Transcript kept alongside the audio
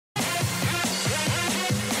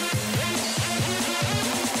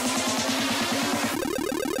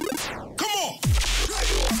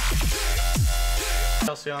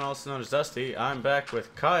Keil, also known as Dusty. I'm back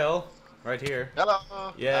with Keil, right here.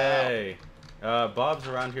 Hello. Yay. Bob's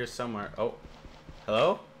around here somewhere. Oh,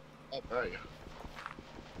 hello? Oh, where are you?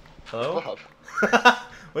 Hello? Bob.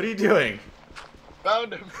 What are you doing?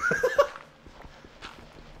 Found him.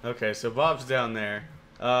 Okay, so Bob's down there.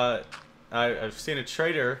 I've seen a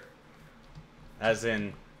trader, as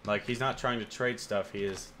in, like, he's not trying to trade stuff. He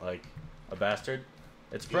is, like, a bastard.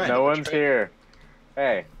 It's Brent. No one's here.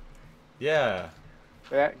 Hey. Yeah.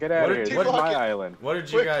 Get out of here. This is my island. What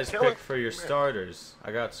did you guys pick for your starters?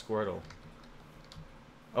 I got Squirtle.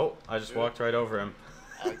 Oh, I just walked right over him.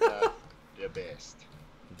 I got the best.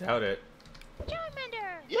 Doubt it.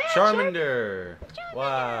 Charmander! Yeah, Charmander!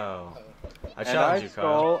 Wow. I challenge you,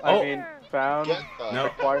 stole, Kyle. I mean, found, No.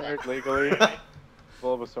 acquired legally,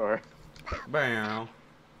 Bulbasaur. Bam.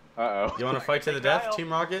 Uh-oh. You want to fight to the death,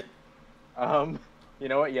 Team Rocket? You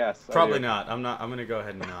know what? Yes. Probably not. I'm gonna go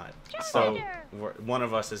ahead and not. So one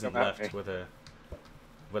of us isn't Come at left me.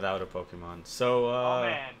 without a Pokemon. So Oh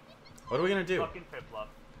man. what are we gonna do? Fucking Piplup.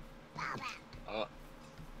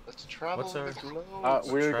 Let's travel What's our- the globe.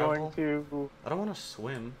 We're Travel? going to I don't want to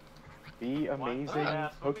swim. be amazing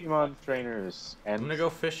not? Pokemon trainers I'm and gonna go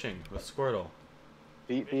fishing with Squirtle.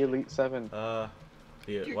 beat the Elite Seven. The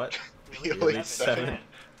what? The Elite Elite Seven.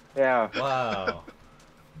 Yeah, Wow.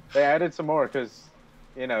 they added some more because,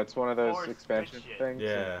 you know, it's one of those More expansion shit. things.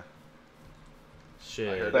 Yeah. I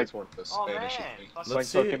Shit. heard Like- it's one of the Oh, Spanish man. things. It's Let's like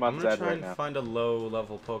see. Pokemon I'm gonna Z try right and now. find a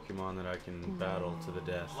low-level Pokemon that I can battle to the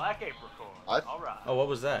death. Black Apricorn. I- Alright. Oh, what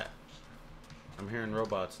was that? I'm hearing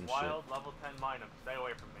robots and shit. Wild level 10 Minum. Stay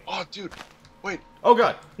away from me. Oh, dude. Wait. Oh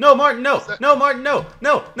god! No, Martin! No! No, Martin! No!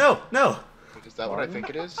 No! No! No! Is that what I think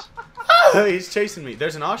it is? He's chasing me.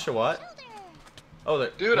 There's an Oshawott. Oh,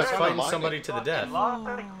 Dude, I he's found a fighting mine. somebody to the death.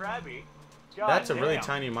 Krabby. God That's a really damn.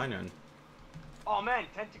 tiny Minun. Oh man,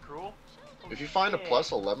 Tentacruel. If you find a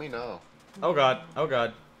plus, let me know. Oh god! Oh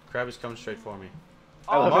god! Krabby's coming straight for me.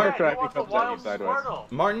 I Oh love man, how Krabby you want the comes at you wild sideways.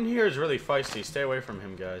 Squirtle. Martin here is really feisty. Stay away from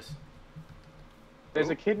him, guys. There's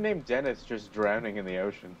a kid named Dennis just drowning in the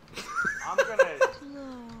ocean. I'm gonna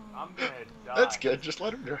die. That's good. Just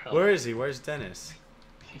let him drown. Where is he? Where's Dennis?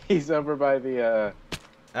 He's over by the,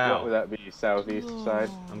 what would Ow! that be, southeast side?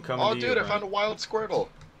 I'm coming Oh, to you, dude, I Brent. found a wild Squirtle.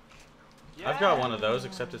 I've got one of those,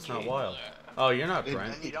 except it's not wild. Oh, you're not It-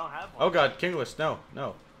 Brent. And you don't have one. Oh god, Kingless, no,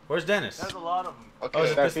 no. Where's Dennis? There's a lot of them. Okay. Oh,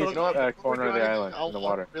 is it this Southeast you know what? Before we corner do of the anything, island, in the I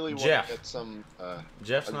water. really want Jeff. to get some.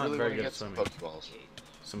 Jeff's I not really very want to good get at some swimming. Pokeballs.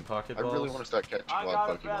 Some pocket I balls. really want to start catching I wild got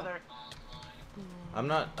a Pokemon. feather.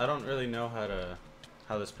 I don't really know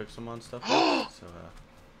how this Pixelmon stuff works. So,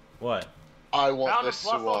 what? I want Found a this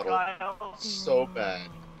plus Suwaddle Kyle. so bad.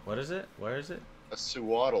 What is it? Where is it? A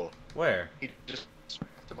Suwaddle. Where? He just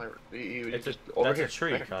to my. He It's just a, over that's here. a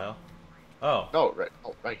tree, Right here. Kyle. Oh, No,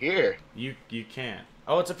 right here. you can't.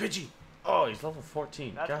 Oh, it's a Pidgey. Oh, he's level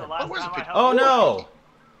 14. That's the God. last where's time the I pic- helped Oh you. no!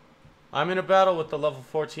 I'm in a battle with the level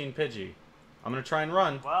 14 Pidgey. I'm gonna try and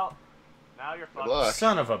run. Well, now you're fucked. luck.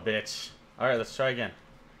 Son of a bitch. Alright, let's try again.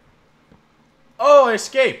 Oh, I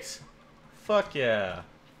escaped! Fuck yeah.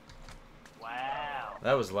 Wow.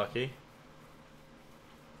 That was lucky.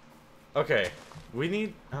 Okay, we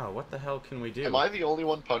need... Oh, what the hell can we do? Am I the only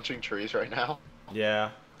one punching trees right now? Yeah.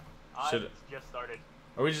 I Should- just started.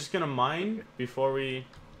 Are we just gonna mine before we...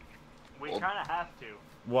 We Well- kind of have to.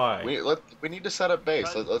 Why? We need to set up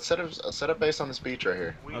base. Let's set up base on this beach right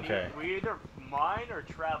here. Okay. We either mine or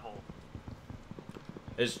travel.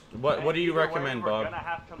 What do you Either way, recommend, we're Bob? gonna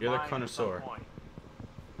have to You're the mine at some connoisseur. point.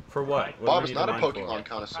 For what? Right. What Bob do is we not need a to mine Pokemon Some kind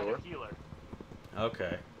connoisseur. of healer. for?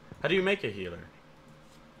 Okay. How do you make a healer?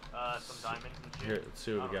 Some diamonds and shit. Here, let's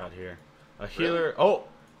see what we I don't got here. A healer... Oh!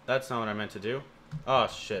 That's not what I meant to do. Oh,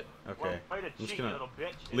 shit. know. Okay. Well, way to I'm just cheat, gonna little bitch.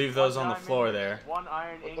 It's leave one those on the diamond, floor there. One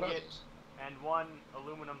iron What are ingot those? and one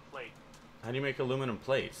aluminum plate. How do you make aluminum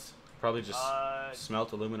plates? Probably just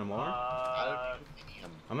smelt aluminum ore? I'm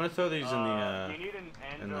gonna throw these in the, you need an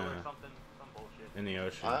anvil or something, some bullshit. in the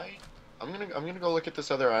ocean. I'm gonna go look at this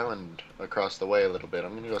other island across the way a little bit.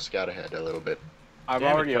 I'm gonna go scout ahead a little bit. I'm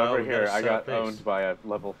Damn it, already Kyle, over we here. gotta I set got up base. owned by a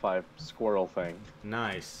level 5 squirrel thing.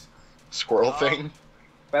 Nice. Squirrel thing.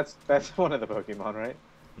 That's one of the Pokemon, right?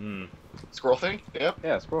 Hmm. Squirrel thing. Yep.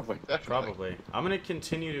 Yeah, squirrel thing. Definitely. Probably.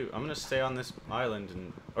 I'm gonna stay on this island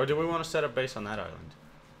and... Or do we want to set up base on that island?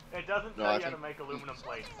 It doesn't No, tell I you how to think- make aluminum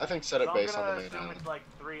plates. I think set up So base I'm on gonna the main assume island. it's like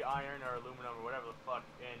 3 iron or aluminum or whatever the fuck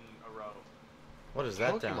in a row. What is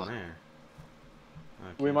that down Pokemon. there?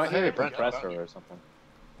 We Okay. might Hey, need a Brent, compressor how about or something.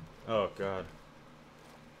 Oh god.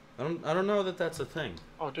 I don't know that that's a thing.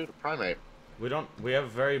 Oh, dude, a primate. We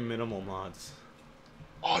have very minimal mods.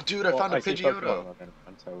 Oh, dude, I found a see Pidgeotto. Pokemon,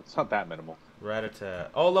 so it's not that minimal. Rattata.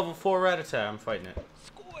 Oh, level 4 Rattata. I'm fighting it.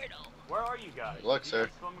 Where are you guys? Look, Did sir. you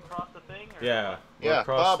just swim across the thing? Or Yeah, we're Yeah,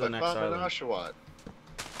 across Bob, the I next found an island. Oshawott.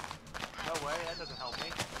 No way, that doesn't help me.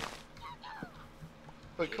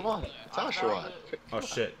 But come on, it's I found Oshawott. it. Oh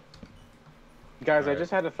shit. Guys, I Alright.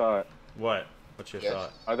 just had a thought. What? What's your Yes.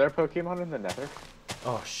 thought? Are there Pokemon in the Nether?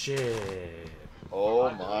 Oh shit. Oh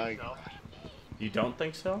I believe my so. god. You don't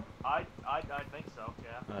think so? I think so,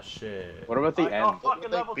 yeah. Oh shit. What about the Oh, end? What fucking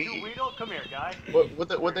would they level be? 2 Weedle? Come here, guy.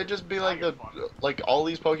 Would they just be like Now the you're like all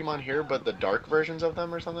these Pokemon here, but the dark versions of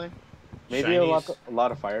them or something? Maybe Shinies? a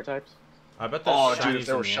lot of fire types? I bet there's Oh, shinies dude, if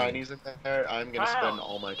there in were the end. shinies in there, I'm gonna Wow. spend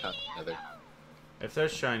all my time together. If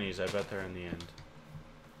there's shinies, I bet they're in the end.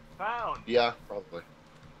 Found. Yeah, probably.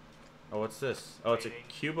 Oh, what's this? Oh, it's a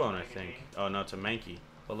Waiting. Cubone, I think. Oh, no, it's a Mankey.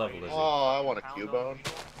 What level is Oh, I want a Pound Cubone. of-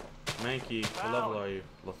 it? Mankey, what level are you?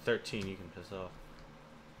 Well, 13, you can piss off.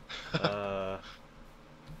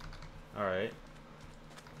 Alright.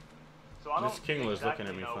 So I This don't king was exactly looking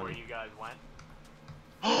at me know where funny. you guys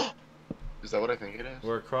went. Is that what I think it is?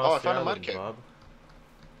 We're Oh, I across the found a island, Mudkip. Bob.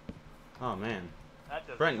 Oh, man. That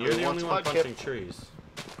doesn't Brent, help. you're the Who only wants one Mudkip? punching trees.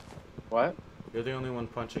 What? You're the only one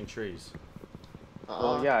punching trees.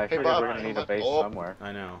 Well, yeah, I Hey, figured Bob, we're gonna need a base oh, somewhere.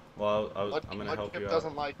 I know. Well, I'm gonna help you Mudkip out.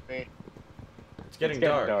 doesn't like me. It's getting It's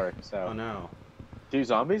dark. so. Oh no. Do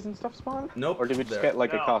zombies and stuff spawn? Nope. Or do we just There- get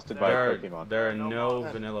like No, accosted by There a are, Pokemon? there are No no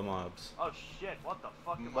mobs. vanilla mobs. Oh shit, what the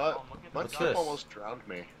fuck am I Mud, on? Look at What's the Mudkip this? almost drowned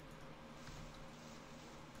me.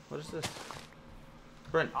 What is this?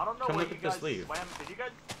 Brent, I don't know come where look you at guys this leaf. swam. Did you guys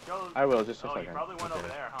go? I will, just a Oh, you second. probably went over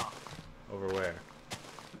Okay. there, huh? Over where?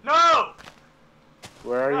 No!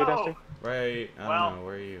 Where are you, No! Dusty? Right. I Well- don't know.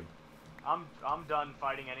 Where are you? I'm done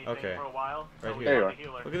fighting anything Okay. for a while. So Right we here. There you got are. the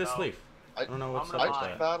healer, Look at this so- leaf. I don't know what's I'm up I gonna with lie.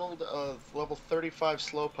 just that. battled a level 35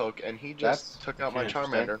 Slowpoke, and he just That's took out my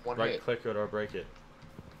interesting. Charmander in one Right hit. click it or break it.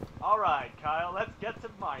 Alright, Kyle, let's get to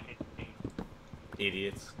mining.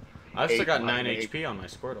 Idiots. I've still got 9 8. HP on my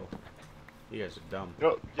Squirtle. You guys are dumb. You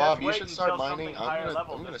know, Bob, Just you wait should until start something mining. higher I'm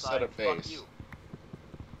level gonna set a decides, fuck base. you.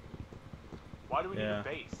 Why do we Yeah. need a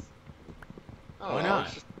base? I don't Why know,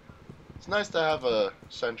 not? It's nice to have a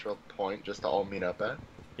central point just to all meet up at. I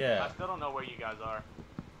Yeah. still don't know where you guys are.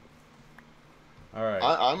 Alright.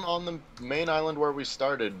 I'm on the main island where we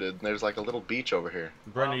started, and there's like a little beach over here.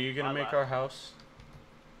 Brent, are you gonna my make bad. our house?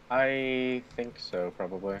 I think so,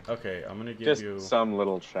 probably. Okay, I'm gonna give Just you some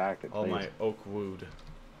little shack at all least. my oak wood.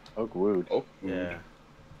 Oak wood. Oh, Yeah.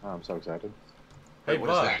 Oh, I'm so excited. Hey, Wait, what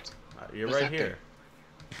is Bob. that? You're What's right that here.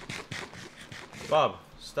 Bob,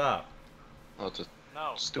 stop. Oh, it's a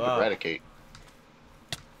No. stupid Bob. Raticate.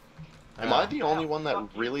 Am I the only Ow, one that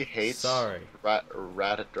fuck you. really hates Sorry.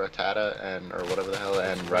 Ratata and or whatever the hell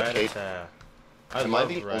and Raticate? Ratata. I Am I love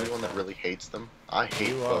the only one that Ratata. really hates them? I hate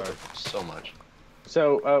You both are. of them so much.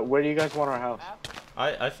 So, where do you guys want our house?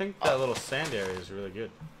 I think that little sand area is really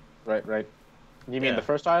good. Right. You mean Yeah. the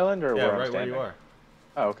first island, or Yeah, where I'm right where standing? you are.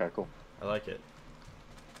 Oh, okay, cool. I like it.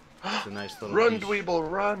 It's a nice little Run, beach. Dweeble,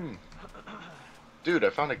 run! Dude, I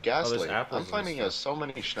found a Ghastly. apples I'm and finding stuff. so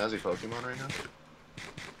many schnazzy Pokemon right now.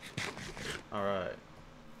 Alright.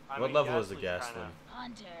 I What mean, level is the Ghastly's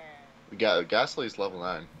Ghastly? Ghastly's level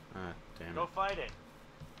 9. Ah, damn Go it. fight it.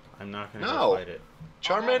 I'm not gonna No. go fight it.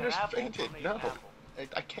 Charmander's Apple, fainted. I'll make No, an apple.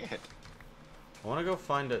 I can't. I wanna go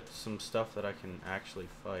find some stuff that I can actually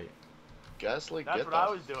fight. Ghastly, That's get what the I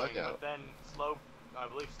was doing, fuck but out. then I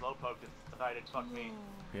believe Slowpoke decided fuck me.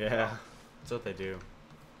 Yeah, that's what they do.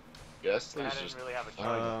 Ghastly's I didn't just really have a fine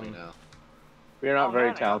choice. with me now. We are not Oh, very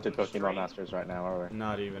man, I got talented some Pokemon string. masters right now, are we?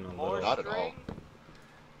 Not even a More little. Not at all. string?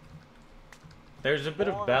 There's a bit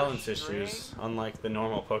of More balance string? issues, unlike the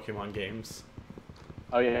normal Pokemon games.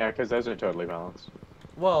 Oh yeah, because those are totally balanced.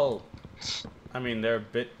 Well, I mean they're a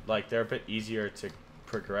bit easier to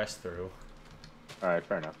progress through. All right,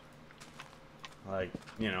 fair enough. Like,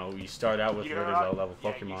 you know, you start out with really low level You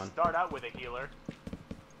Pokemon. start out with a healer.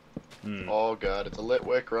 Hmm. Oh god, it's a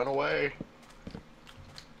Litwick, run away!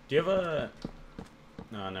 Do you have a?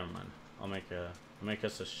 No, never mind. I'll make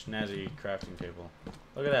us a snazzy crafting table.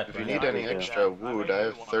 Look at that. If you Brent. need any Yeah. extra I wood, made I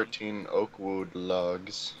have one. 13 oak wood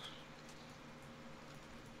logs.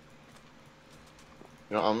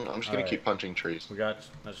 You know, I'm just gonna Alright. keep punching trees. We got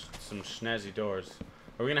some snazzy doors.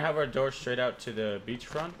 Are we gonna have our doors straight out to the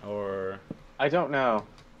beachfront, or I don't know.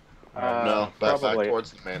 No, back probably.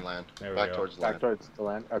 towards the mainland. There we Back go. towards the Back land. towards the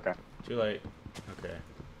land. Okay. too late? Okay.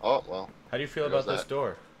 Oh, well. How do you feel There goes about this that.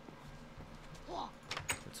 door?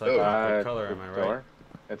 It's like Oh. an awkward color, the am I right? door.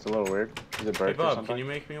 It's a little weird. Is it Hey broke or Bob, something? can you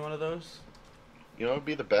make me one of those? You know, it would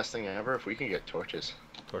be the best thing ever if we can get torches.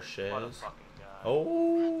 What a Torches. fucking guy.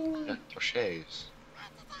 Oh, Yeah, torches.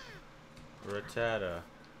 Rattata.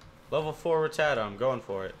 Level 4 Rattata, I'm going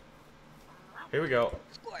for it. Here we go.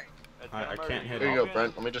 It's I gonna murder can't you. hit Here him. you go,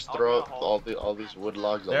 Brent. Let me just throw out all these wood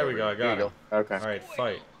logs. There we go. I got Here you him. go. Okay. All right,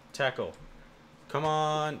 fight. Tackle. Come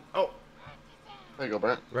on. Oh, There you go,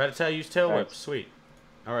 Brent. Rattata used tail whip. Thanks. Sweet.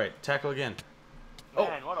 All right, tackle again.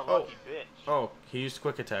 Man, what a lucky bitch. Oh, he used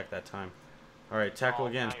quick attack that time. All right, tackle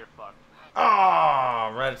again. Now you're fucked.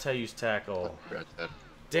 Oh, Rattata used tackle. Rattata.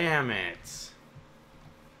 Damn it.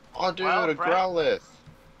 Oh, dude, Well, a Brent- Growlithe.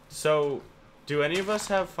 So, do any of us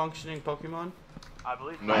have functioning Pokemon? I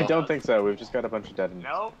believe. No. I don't think so. We've just got a bunch of dead ones.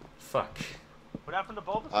 No. Fuck. What happened to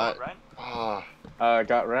Bulbasaur, right? Ah,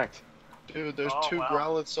 Got wrecked. dude, there's Oh, two wow.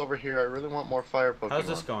 Growlithes over here. I really want more fire Pokemon. How's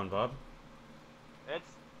this going, Bob?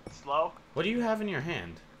 It's slow. What do you have in your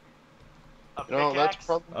hand? A You know, that's pickaxe.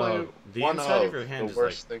 probably the one inside of of your hand the is,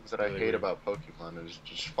 worst like, things that I really hate weird. about Pokemon is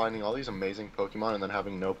just finding all these amazing Pokemon and then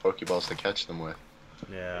having no Pokeballs to catch them with.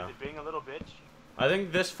 Yeah. Is it being a little bitch? I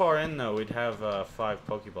think this far in, though, we'd have 5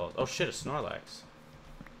 Pokeballs. Oh, shit, a Snorlax.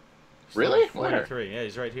 Really? Still at 43. Yeah,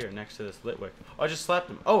 he's right here next to this Litwick. Oh, I just slapped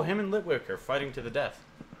him. Oh, him and Litwick are fighting to the death.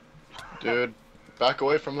 Dude, back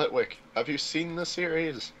away from Litwick. Have you seen the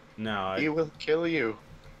series? No, He will kill you.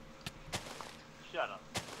 Shut up.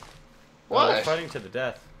 Well, they're What? fighting to the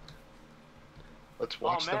death. Let's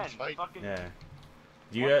watch Oh man, them fight. fucking. Yeah.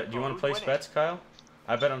 Do you Wonderful. want to Who's place winning? bets, Kyle?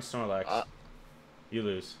 I bet on Snorlax. You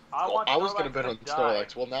lose. Well, I was gonna Snorlax bet on die.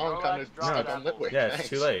 Snorlax. Well, now I'm kind of Snorlax stuck dropped on apples. Litwick. Yeah, it's Thanks.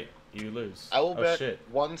 too late. You lose. I will oh, bet shit.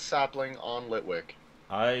 1 sapling on Litwick.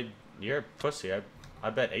 You're a pussy. I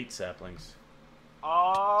bet 8 saplings. Oh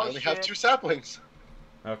I only shit. have 2 saplings.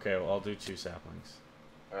 Okay, well, I'll do 2 saplings.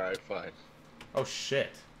 Alright, fine. Oh,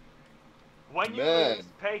 shit. When you Man. lose,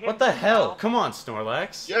 pay him What the hell? now. Come on,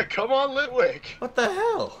 Snorlax. Yeah, come on, Litwick. What the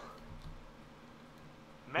hell?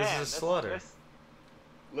 Man, This is a slaughter. This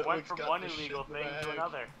Litwick's went from got one this illegal shit in thing the to bag.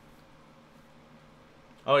 another.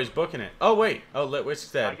 Oh, he's booking it. Oh, wait. Oh,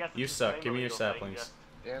 Litwick's I dead. guess You it's the suck. same Give me your illegal thing, saplings. just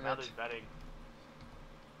Damn now it. there's betting.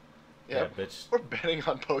 Yeah, bitch. we're betting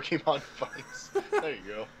on Pokemon fights. There you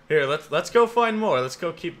go. Here, let's go find more. Let's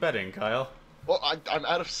go keep betting, Kyle. Well, I'm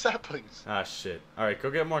out of saplings. Ah, shit. Alright,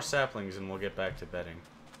 go get more saplings and we'll get back to betting.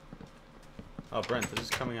 Oh, Brent, this is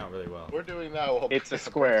coming out really well. We're doing that while It's a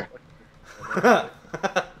square.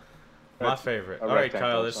 My favorite. A Alright, rectangle,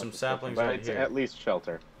 Kyle, there's it's some not description, saplings but right it's here. at least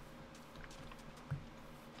shelter.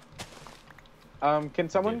 Can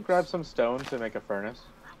someone Yes. grab some stone to make a furnace?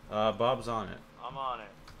 Bob's on it. I'm on it.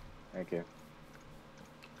 Thank you.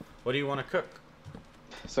 What do you want to cook?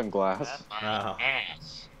 Some glass. That's Ah.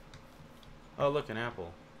 Ass. Oh, look, an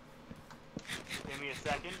apple. Give me a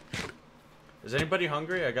second. Is anybody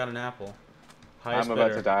hungry? I got an apple. Highest I'm about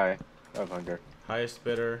bidder. to die of hunger. Highest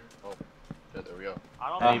bidder. Yeah, there we go. I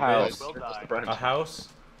don't A think house. you will Here goes the die. Brent. A house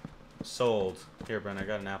sold. Here, Brent, I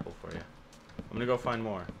got an apple for you. I'm gonna go find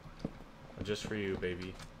more. Just for you,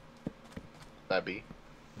 baby. That be.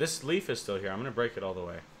 This leaf is still here. I'm gonna break it all the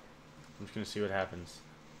way. I'm just gonna see what happens.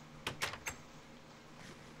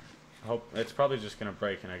 I hope it's probably just gonna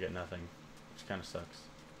break and I get nothing, which kind of sucks.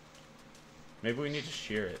 Maybe we need to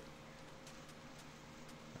shear it.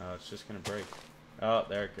 Oh, it's just gonna break. Oh,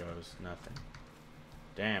 there it goes. Nothing.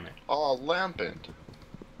 Damn it. Oh, Lampent.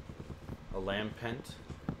 A lampent?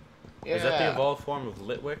 Yeah. Is that the evolved form of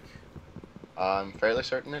Litwick? I'm fairly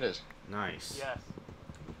certain it is. Nice. Yes.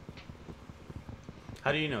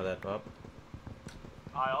 How do you know that, Bob?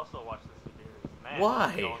 I also watched this series. Man, Why?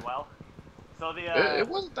 this is going well. So the It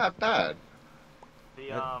wasn't that bad. the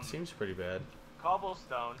That seems pretty bad.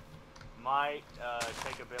 cobblestone might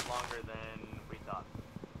take a bit longer than we thought.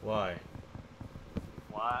 Why?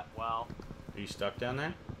 What? Well, Are you stuck down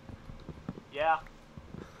there? yeah.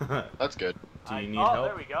 Do That's good. you need oh, help?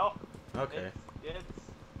 there we go. Okay. It's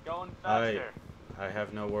going faster. I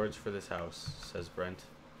have no words for this house, says Brent.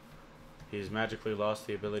 He's magically lost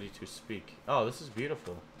the ability to speak. Oh, this is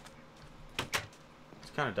beautiful.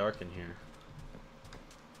 It's kind of dark in here.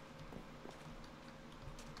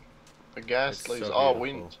 The gas It's leaves. so Oh,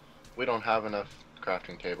 beautiful. we don't have enough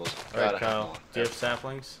crafting tables. Alright, Gotta have Kyle, more. do you have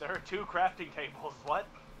saplings? There are 2 crafting tables. What?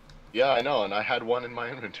 Yeah, I know, and I had one in my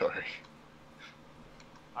inventory.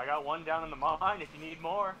 I got one down in the mine if you need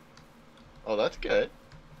more. Oh, that's good.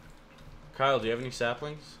 Kyle, do you have any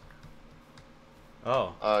saplings?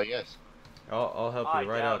 Oh, Yes. I'll help I you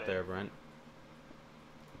right doubt out it. there, Brent.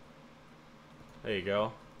 There you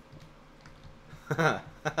go.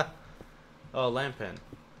 Oh, Lampen.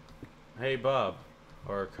 Hey, Bob.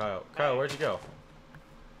 Or Kyle. Kyle, Hey. where'd you go?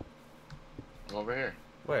 I'm over here.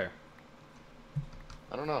 Where?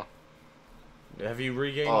 I don't know. Have you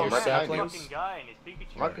regained Oh, your I'm right behind you. saplings? Fucking guy and his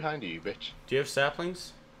Pikachu. I'm right behind you, you bitch. Do you have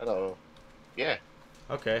saplings? Hello. Yeah,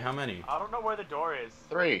 Okay, how many? I don't know where the door is.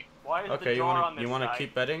 3. Why is the Okay, door on this you wanna side?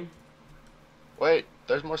 keep betting? Wait,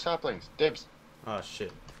 there's more saplings. Dibs. Oh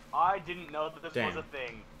shit. I didn't know that this Damn. was a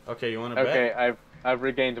thing. Okay, you want to Okay, bet? I've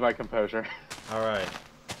regained my composure. All right.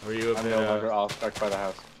 Were you a I'm bit? no longer awestruck by the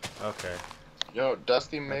house. Okay. Yo,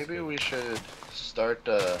 Dusty, maybe good. we should start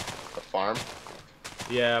a farm.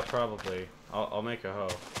 Yeah, probably. I'll make a hoe.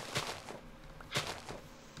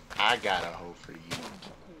 I got a hoe for you.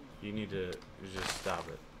 You need to just stop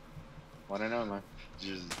it. One and only.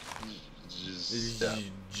 Just stop.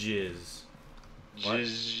 Jizz. What?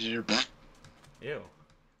 Just. Ew.